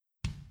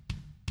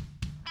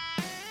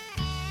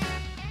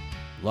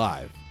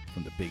Live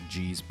from the Big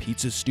G's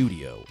Pizza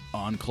Studio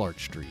on Clark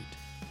Street,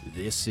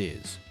 this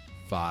is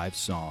 5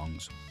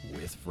 Songs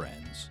with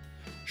Friends,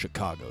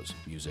 Chicago's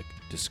music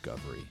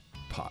discovery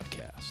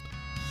podcast.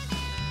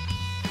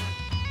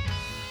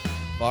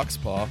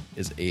 Foxpaw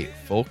is a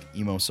folk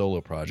emo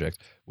solo project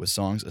with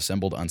songs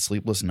assembled on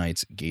sleepless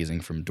nights gazing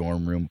from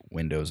dorm room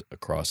windows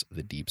across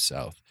the Deep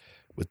South.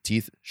 With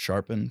teeth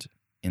sharpened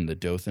in the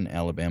Dothan,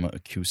 Alabama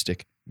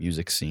acoustic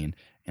music scene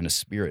and a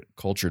spirit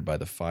cultured by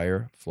the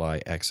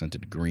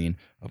firefly-accented green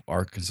of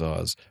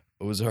Arkansas's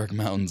Ozark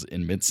Mountains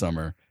in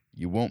midsummer,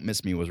 You Won't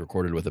Miss Me was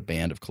recorded with a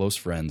band of close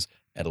friends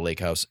at a lake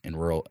house in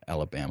rural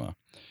Alabama.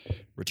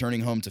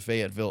 Returning home to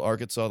Fayetteville,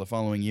 Arkansas the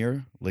following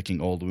year,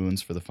 licking old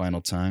wounds for the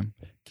final time,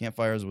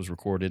 Campfires was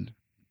recorded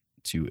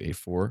to a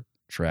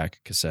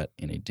 4-track cassette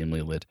in a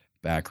dimly lit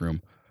back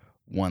room,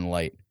 one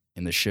light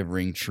in the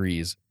shivering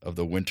trees of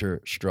the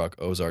winter-struck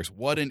Ozarks.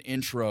 What an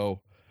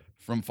intro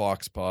from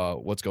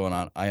Foxpaw. What's going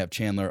on? I have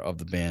Chandler of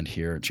the band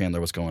here.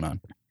 Chandler, what's going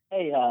on?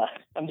 Hey,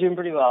 I'm doing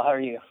pretty well. How are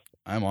you?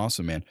 I'm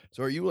awesome, man.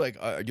 So are you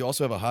do you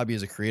also have a hobby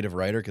as a creative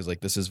writer? Because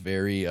this is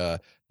very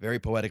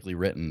poetically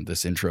written,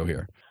 this intro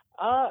here.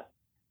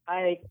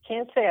 I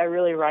can't say I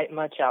really write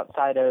much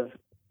outside of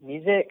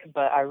music,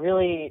 but I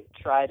really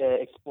try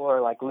to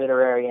explore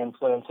literary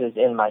influences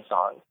in my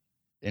songs.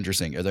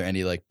 Interesting. Are there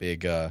any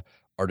big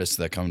artists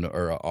that come to,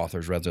 or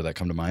authors rather, that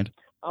come to mind?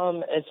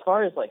 As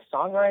far as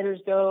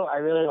songwriters go, I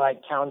really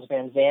like Townes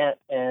Van Zandt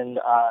and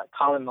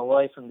Colin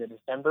Malloy from the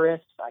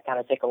Decemberists. I kind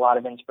of take a lot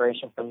of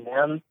inspiration from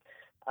them.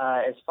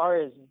 As far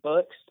as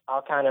books,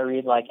 I'll kind of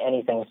read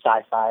anything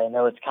sci-fi. I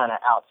know it's kind of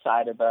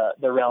outside of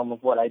the realm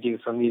of what I do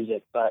for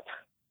music, but...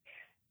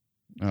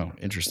 Oh,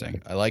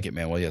 interesting. I like it,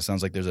 man. Well, yeah, it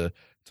sounds like there's a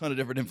ton of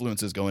different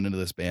influences going into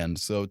this band.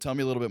 So tell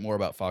me a little bit more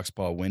about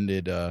Foxpaw. When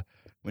did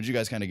you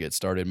guys kind of get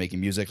started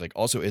making music?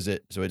 Also, it's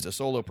a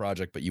solo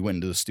project, but you went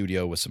into the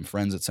studio with some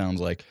friends, it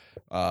sounds like.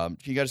 Can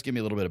you guys give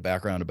me a little bit of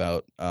background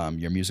about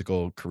your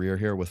musical career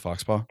here with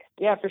Foxpaw?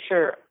 Yeah, for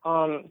sure.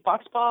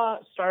 Foxpaw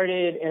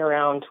started in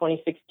around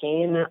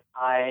 2016.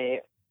 I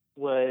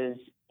was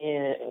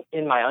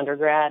in my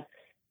undergrad,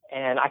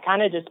 and I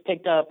kind of just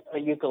picked up a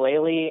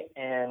ukulele,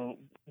 and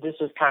this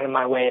was kind of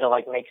my way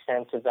to make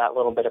sense of that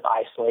little bit of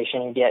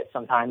isolation you get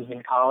sometimes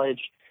in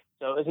college.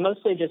 So it was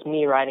mostly just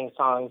me writing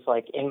songs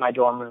in my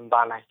dorm room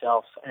by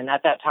myself. And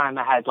at that time,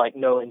 I had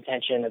no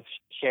intention of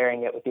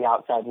sharing it with the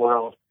outside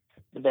world.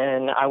 But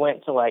then I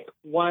went to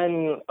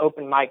one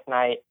open mic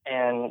night,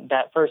 and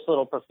that first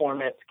little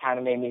performance kind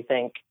of made me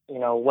think,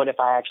 what if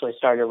I actually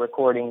started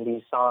recording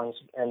these songs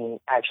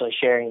and actually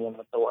sharing them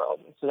with the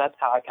world? So that's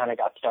how I kind of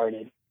got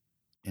started.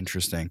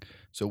 Interesting.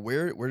 So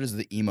where does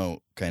the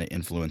emo kind of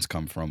influence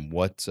come from?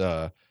 What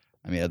are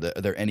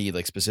there any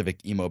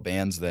specific emo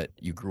bands that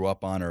you grew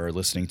up on or are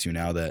listening to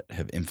now that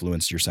have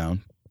influenced your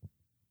sound?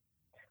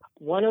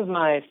 One of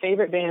my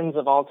favorite bands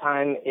of all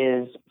time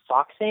is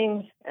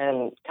Foxing,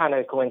 and kind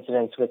of a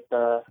coincidence with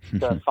the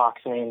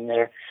Fox name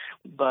there.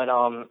 But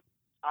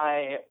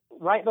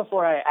right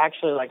before I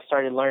actually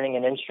started learning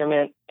an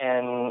instrument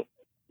and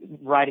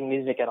writing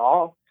music at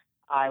all,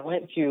 I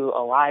went to a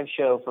live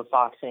show for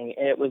Foxing,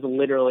 and it was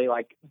literally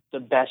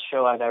the best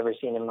show I've ever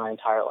seen in my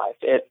entire life.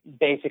 It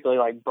basically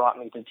brought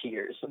me to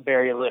tears,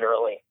 very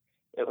literally.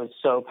 It was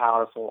so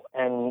powerful.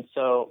 And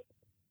so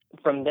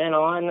from then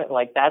on,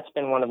 that's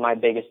been one of my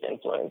biggest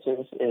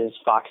influences is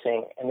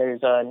Foxing. And there's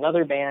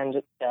another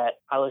band that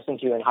I listened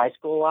to in high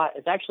school a lot.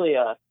 It's actually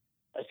a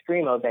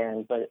screamo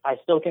band, but I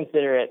still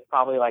consider it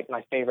probably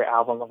my favorite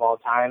album of all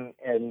time.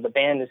 And the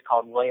band is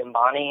called William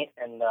Bonney,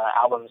 and the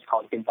album is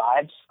called Good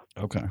Vibes.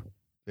 Okay.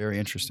 Very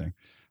interesting.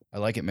 I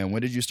like it, man.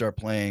 When did you start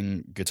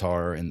playing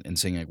guitar and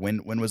singing?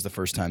 When was the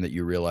first time that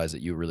you realized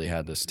that you really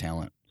had this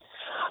talent?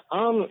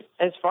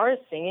 As far as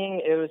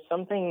singing, it was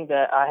something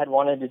that I had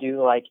wanted to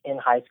do in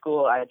high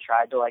school. I had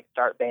tried to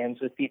start bands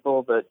with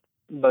people, but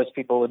most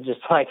people would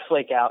just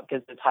flake out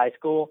because it's high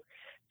school.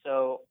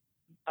 So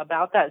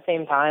about that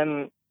same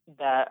time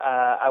that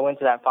I went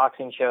to that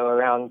Foxing show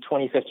around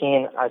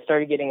 2015, I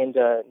started getting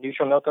into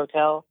Neutral Milk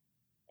Hotel,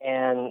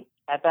 and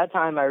at that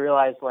time I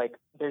realized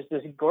there's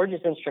this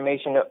gorgeous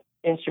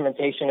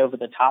instrumentation over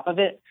the top of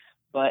it,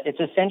 but it's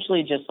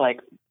essentially just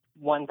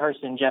one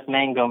person, Jeff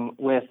Mangum,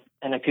 with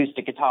an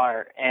acoustic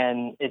guitar,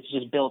 and it's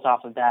just built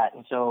off of that.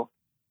 And so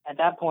at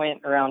that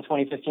point, around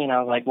 2015,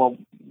 I was well,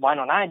 why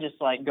don't I just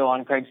go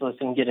on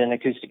Craigslist and get an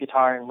acoustic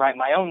guitar and write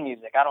my own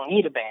music? I don't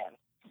need a band.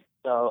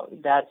 So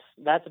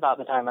that's about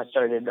the time I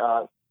started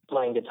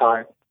playing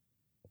guitar.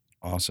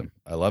 Awesome.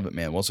 I love it,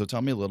 man. Well, so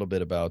tell me a little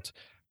bit about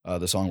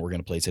the song we're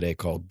going to play today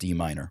called D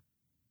Minor.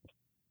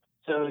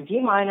 So D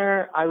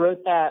Minor, I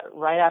wrote that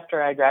right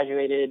after I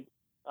graduated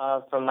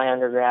from my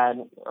undergrad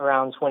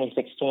around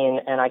 2016,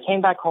 and I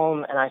came back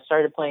home and I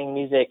started playing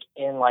music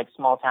in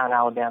small town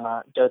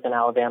Alabama, Dothan,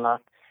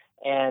 Alabama,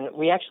 and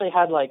we actually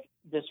had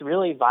this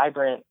really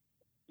vibrant,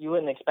 you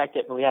wouldn't expect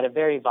it, but we had a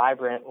very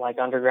vibrant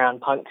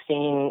underground punk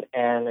scene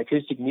and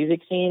acoustic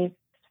music scene,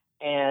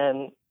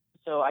 and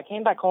so I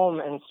came back home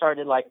and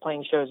started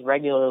playing shows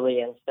regularly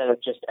instead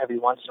of just every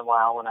once in a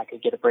while when I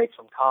could get a break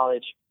from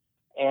college.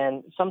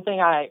 And something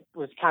I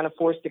was kind of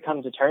forced to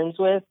come to terms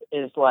with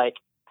is like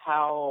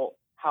how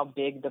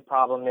big the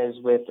problem is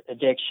with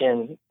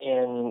addiction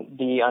in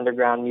the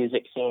underground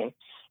music scene.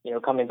 You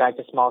know, coming back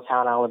to small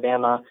town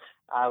Alabama,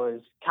 I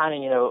was kind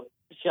of, you know,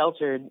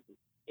 sheltered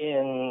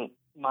in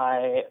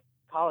my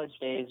college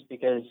days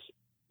because,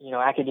 you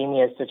know,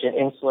 academia is such an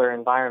insular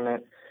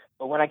environment.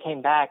 But when I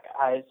came back,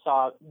 I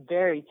saw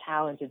very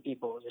talented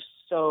people, just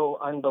so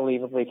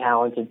unbelievably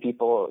talented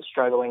people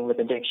struggling with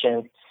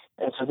addiction.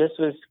 And so this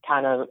was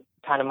kind of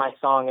my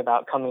song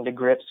about coming to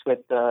grips with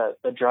the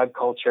drug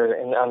culture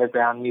in the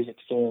underground music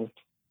scene.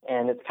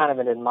 And it's kind of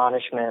an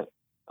admonishment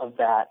of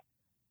that.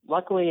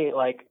 Luckily,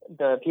 like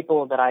the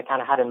people that I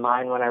kind of had in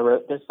mind when I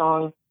wrote this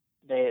song,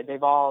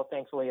 they've all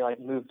thankfully like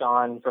moved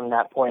on from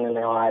that point in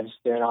their lives.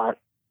 They're not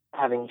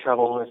having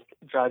trouble with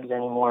drugs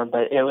anymore,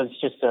 but it was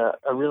just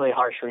a really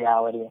harsh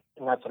reality.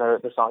 And that's what I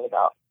wrote the song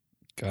about.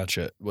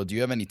 Gotcha. Well, do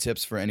you have any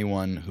tips for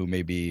anyone who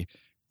maybe,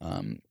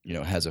 you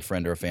know, has a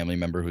friend or a family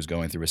member who's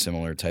going through a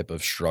similar type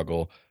of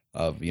struggle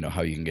of, you know,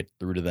 how you can get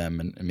through to them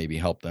and maybe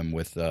help them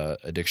with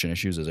addiction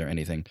issues? Is there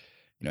anything,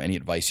 you know, any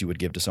advice you would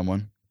give to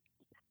someone?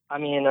 I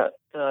mean,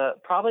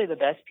 probably the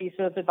best piece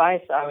of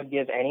advice I would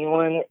give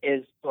anyone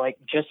is like,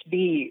 just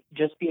be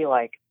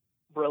like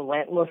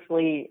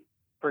relentlessly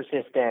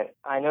persistent.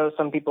 I know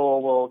some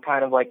people will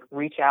kind of like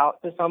reach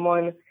out to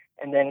someone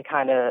and then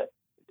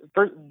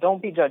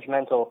don't be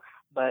judgmental,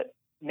 but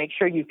make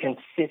sure you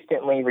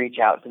consistently reach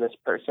out to this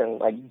person.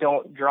 Like,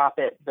 don't drop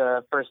it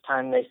the first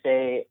time they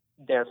say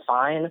they're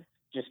fine.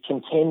 Just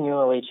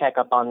continually check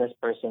up on this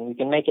person. You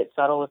can make it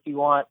subtle if you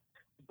want,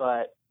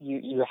 but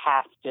you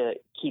have to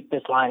keep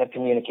this line of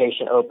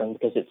communication open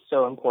because it's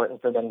so important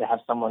for them to have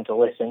someone to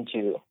listen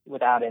to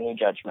without any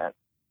judgment.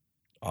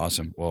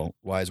 Awesome. Well,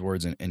 wise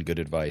words and good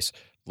advice.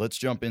 Let's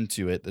jump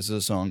into it. This is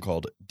a song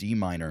called D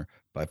Minor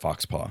by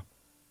Foxpaw.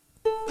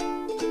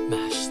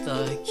 Mash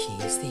the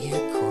keys, the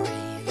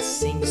accordion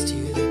sings to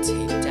the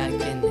tape deck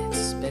and its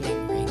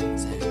spinning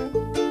rings, and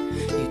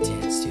you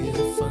dance to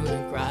the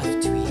phonograph,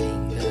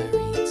 tweeting the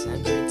reeds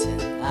and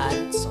pretend that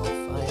it's all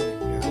fine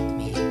when you're with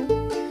me.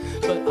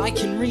 But I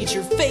can read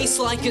your face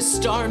like a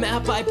star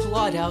map. I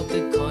plot out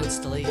the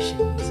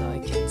constellations. I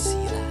can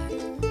see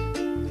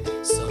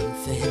that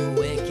something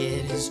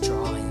wicked is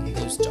drawing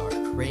those dark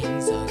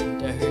rings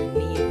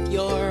underneath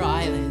your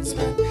eyelids.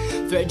 But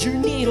thread your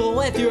needle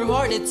with your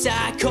heart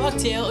attack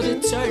cocktail to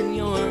turn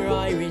your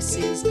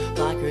irises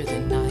blacker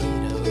than night.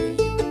 Oh,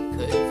 you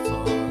could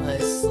fall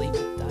asleep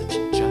without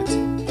your jugs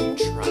if you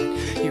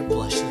tried. Your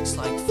blush looks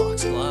like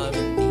foxglove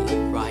in the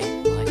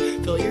right light.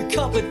 Fill your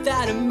cup with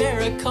that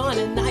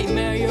Americana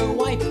nightmare. Your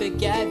white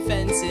picket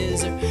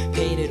fences are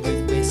painted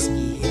with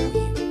whiskey. Oh,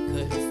 you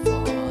could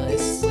fall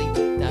asleep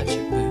without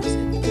your booze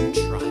if you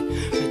tried.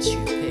 But you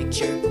picked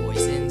your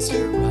poisons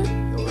to run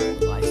your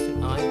life.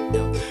 And I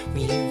know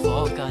we've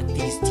all got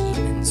these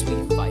demons we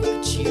fight,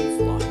 but you've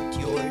locked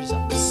yours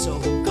up so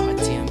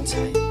goddamn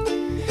tight.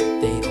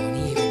 They don't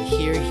even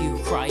hear you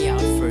cry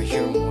out for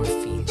your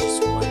morphine.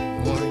 Just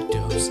one more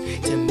dose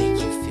to make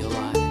you feel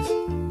alive.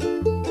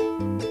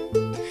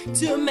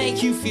 To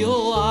make you feel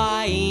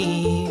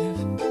alive.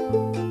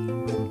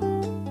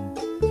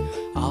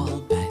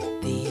 I'll bet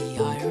the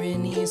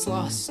irony's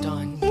lost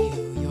on you.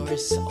 Your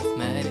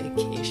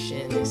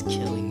self-medication is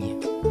killing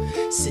you.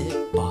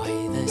 Sit by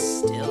the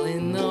still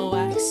in the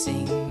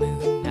waxing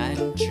moon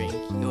and drink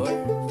your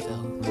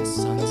fill. The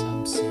sun's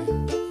up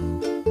soon.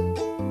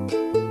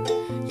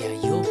 Yeah,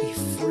 you'll be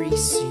free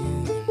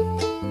soon.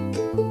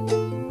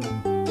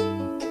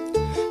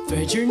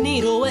 Thread your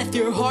needle with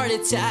your heart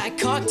attack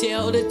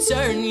cocktail to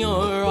turn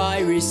your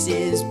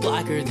irises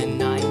blacker than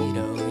night.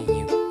 Oh,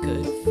 you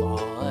could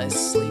fall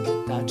asleep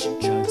without your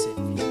drugs if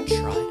you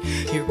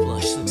tried. Your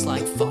blush looks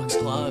like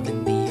foxglove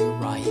in the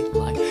right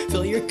light.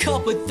 Fill your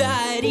cup with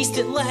that East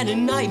Atlanta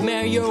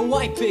nightmare. Your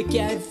white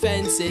picket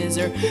fences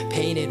are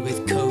painted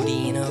with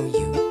codeine. Oh,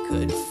 you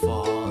could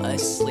fall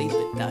asleep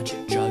without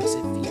your drugs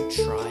if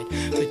you tried.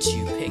 But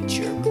you picked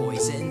your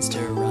poisons to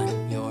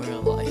run your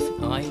life.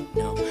 I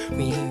know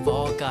we've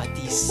all got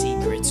these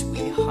secrets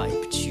we hide,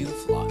 but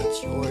you've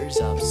locked yours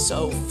up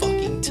so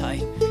fucking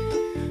tight.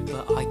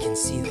 But I can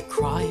see the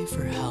cry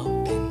for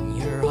help in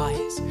your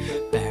eyes,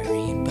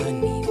 buried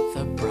beneath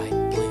the bright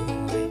blue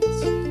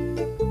lights.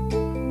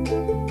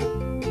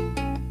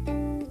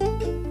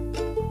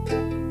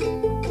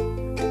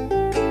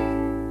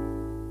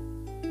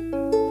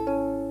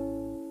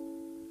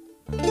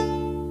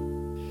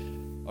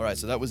 All right,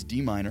 so that was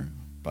D Minor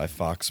by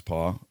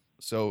Foxpaw.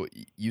 So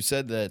you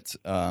said that,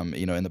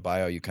 you know, in the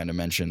bio you kind of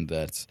mentioned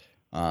that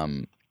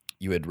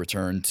you had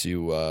returned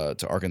to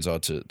Arkansas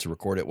to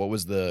record it. What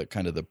was the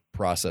kind of the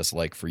process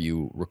like for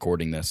you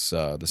recording this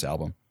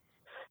album?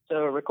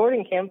 So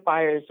recording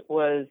Campfires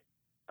was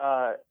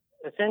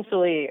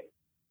essentially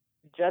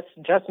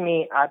just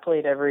me. I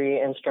played every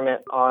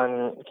instrument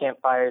on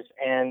Campfires,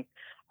 and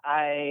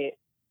I'm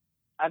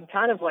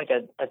kind of like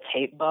a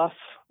tape buff.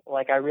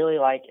 Like, I really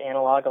like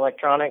analog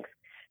electronics.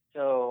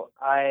 So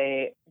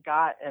I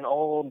got an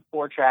old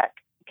 4-track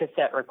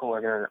cassette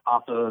recorder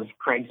off of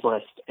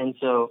Craigslist. And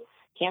so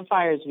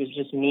Campfires was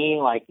just me,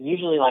 like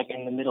usually like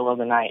in the middle of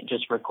the night,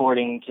 just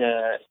recording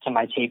to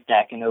my tape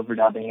deck and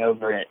overdubbing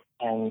over it.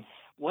 And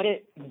what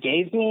it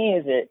gave me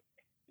is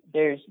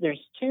there's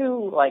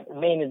two like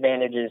main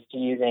advantages to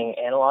using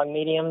analog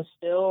mediums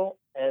still,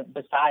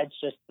 besides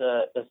just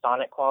the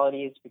sonic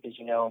qualities, because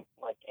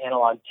like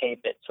analog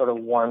tape, it sort of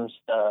warms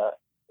the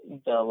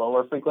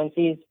lower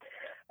frequencies.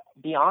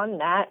 Beyond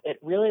that, it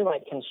really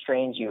like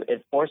constrains you.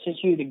 It forces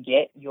you to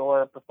get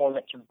your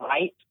performance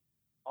right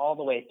all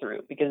the way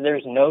through, because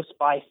there's no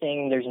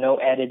splicing, there's no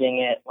editing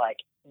it. Like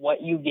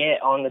what you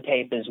get on the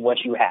tape is what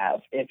you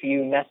have. If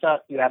you mess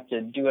up, you have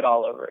to do it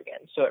all over again.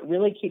 So it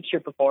really keeps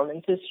your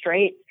performances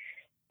straight,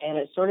 and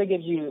it sort of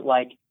gives you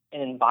like an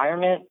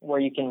environment where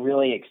you can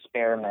really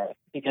experiment,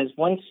 because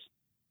once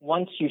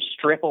you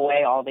strip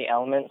away all the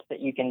elements that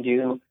you can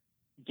do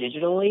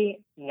digitally,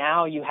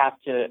 now you have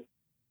to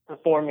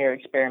perform your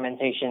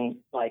experimentation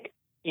like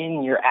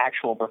in your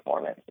actual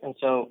performance. And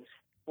so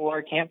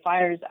for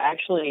Campfires,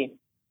 actually,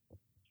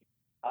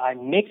 I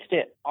mixed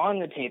it on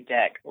the tape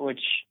deck,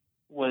 which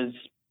was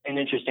an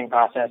interesting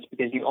process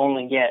because you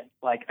only get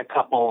like a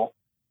couple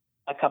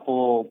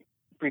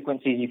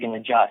frequencies you can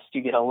adjust.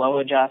 You get a low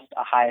adjust,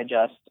 a high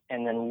adjust,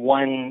 and then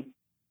one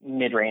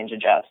mid-range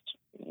adjust.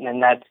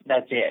 And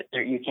that's it.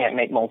 You can't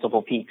make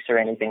multiple peaks or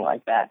anything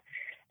like that.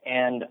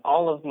 And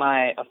all of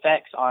my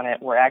effects on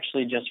it were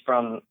actually just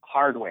from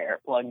hardware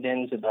plugged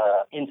into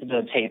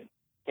the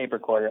tape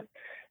recorder.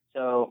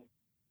 So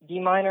D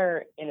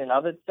minor in and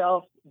of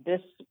itself,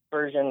 this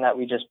version that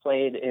we just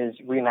played is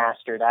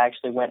remastered. I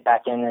actually went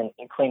back in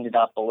and cleaned it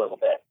up a little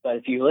bit. But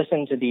if you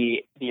listen to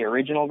the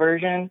original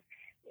version,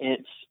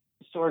 it's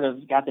sort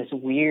of got this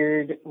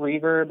weird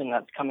reverb, and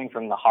that's coming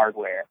from the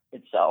hardware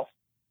itself.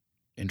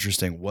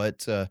 Interesting.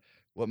 What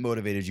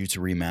motivated you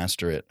to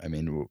remaster it? I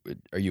mean,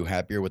 are you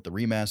happier with the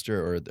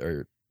remaster or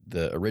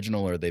the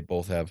original, or they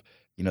both have,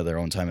 their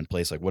own time and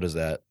place? Like, what is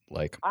that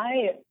like?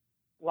 I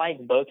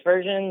like both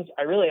versions.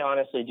 I really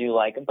honestly do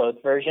like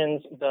both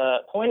versions.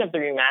 The point of the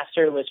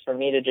remaster was for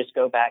me to just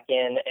go back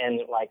in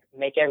and like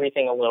make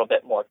everything a little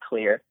bit more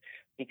clear,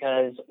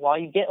 because while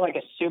you get like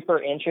a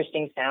super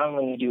interesting sound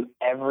when you do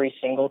every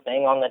single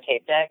thing on the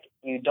tape deck,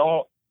 you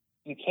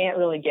can't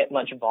really get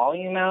much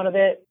volume out of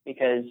it,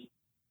 because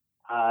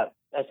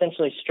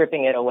essentially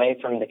stripping it away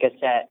from the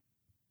cassette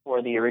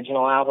for the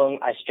original album,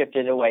 I stripped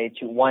it away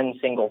to one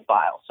single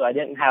file. So I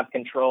didn't have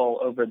control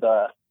over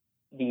the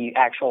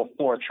actual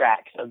 4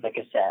 tracks of the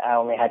cassette. I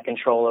only had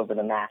control over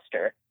the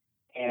master.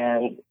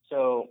 And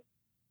so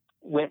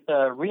with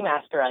the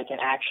remaster, I can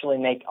actually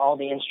make all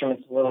the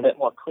instruments a little bit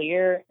more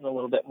clear and a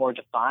little bit more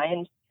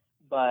defined.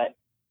 But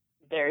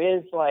there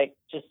is like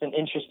just an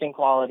interesting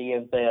quality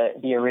of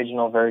the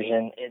original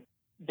version.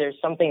 There's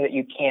something that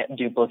you can't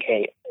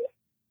duplicate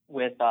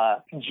with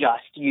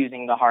just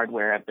using the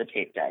hardware of the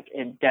tape deck.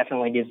 It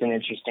definitely gives an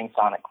interesting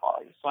sonic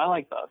quality. So I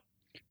like both.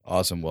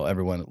 Awesome. Well,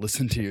 everyone,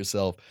 listen to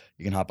yourself.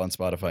 You can hop on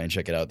Spotify and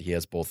check it out. He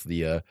has both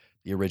the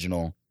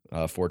original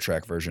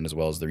 4-track version as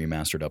well as the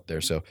remastered up there.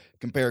 So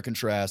compare,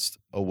 contrast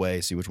away,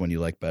 see which one you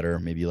like better.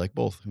 Maybe you like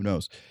both. Who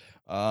knows?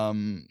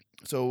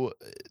 So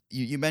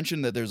you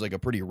mentioned that there's like a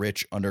pretty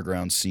rich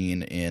underground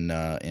scene in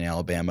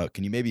Alabama.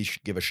 Can you maybe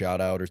give a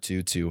shout out or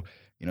two to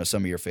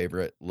some of your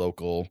favorite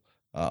local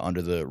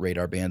under the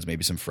radar bands,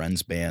 maybe some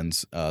friends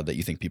bands that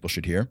you think people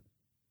should hear?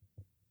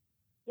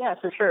 Yeah,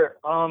 for sure.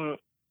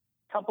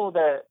 Couple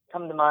that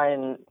come to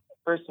mind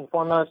first and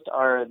foremost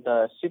are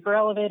the Super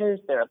Elevators.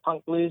 They're a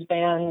punk blues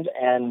band,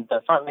 and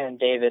the frontman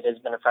David has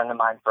been a friend of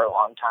mine for a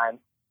long time.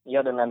 The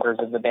other members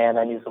of the band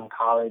I knew from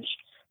college.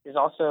 There's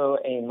also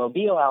a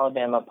Mobile,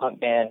 Alabama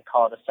punk band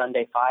called A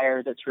Sunday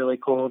Fire that's really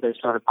cool. They're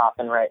sort of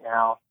popping right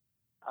now.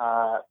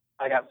 I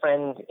got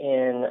friends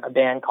in a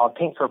band called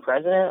Pink for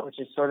President,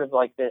 which is sort of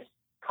like this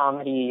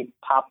comedy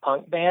pop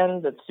punk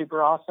band that's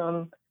super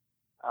awesome.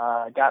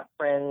 Got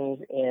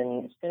friends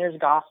in Sinner's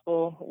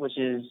Gospel, which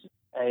is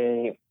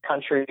a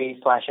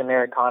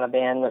country/Americana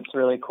band that's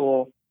really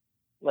cool.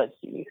 Let's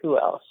see, who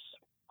else?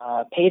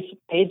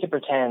 Paid to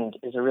Pretend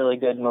is a really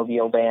good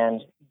Mobile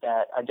band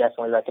that I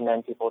definitely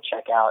recommend people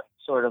check out.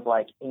 Sort of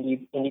like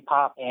indie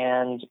pop.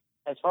 And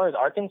as far as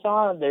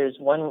Arkansas, there's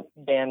one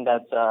band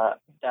that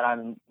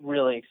I'm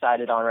really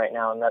excited on right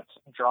now, and that's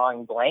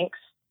Drawing Blanks.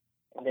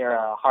 They're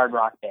a hard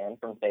rock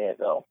band from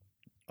Fayetteville.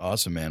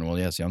 Awesome, man. Well,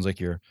 yeah, sounds like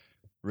you're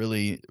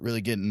really,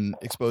 really getting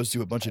exposed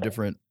to a bunch of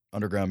different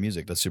underground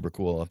music. That's super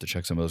cool. I'll have to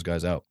check some of those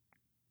guys out.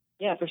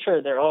 Yeah, for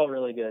sure. They're all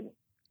really good.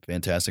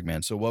 Fantastic,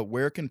 man. So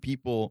where can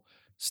people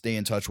stay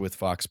in touch with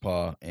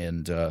Foxpaw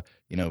and,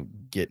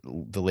 get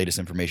the latest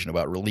information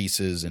about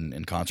releases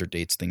and concert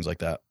dates, things like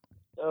that?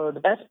 So the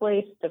best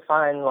place to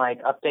find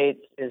like updates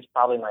is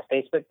probably my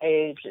Facebook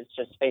page. It's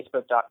just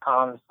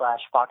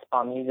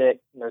facebook.com/FoxpawMusic.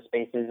 No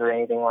spaces or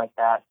anything like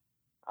that.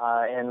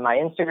 And my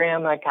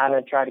Instagram, I kind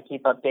of try to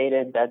keep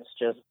updated. That's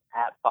just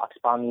at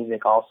Foxpaw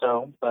Music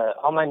also. But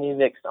all my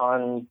music's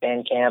on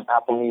Bandcamp,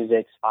 Apple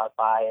Music,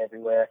 Spotify,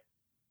 everywhere.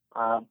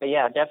 But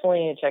yeah,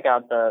 definitely check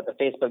out the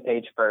Facebook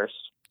page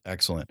first.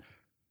 Excellent.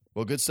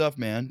 Well, good stuff,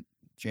 man.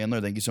 Chandler,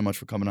 thank you so much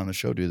for coming on the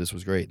show, dude. This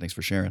was great. Thanks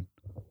for sharing.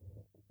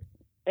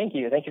 Thank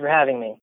you. Thank you for having me.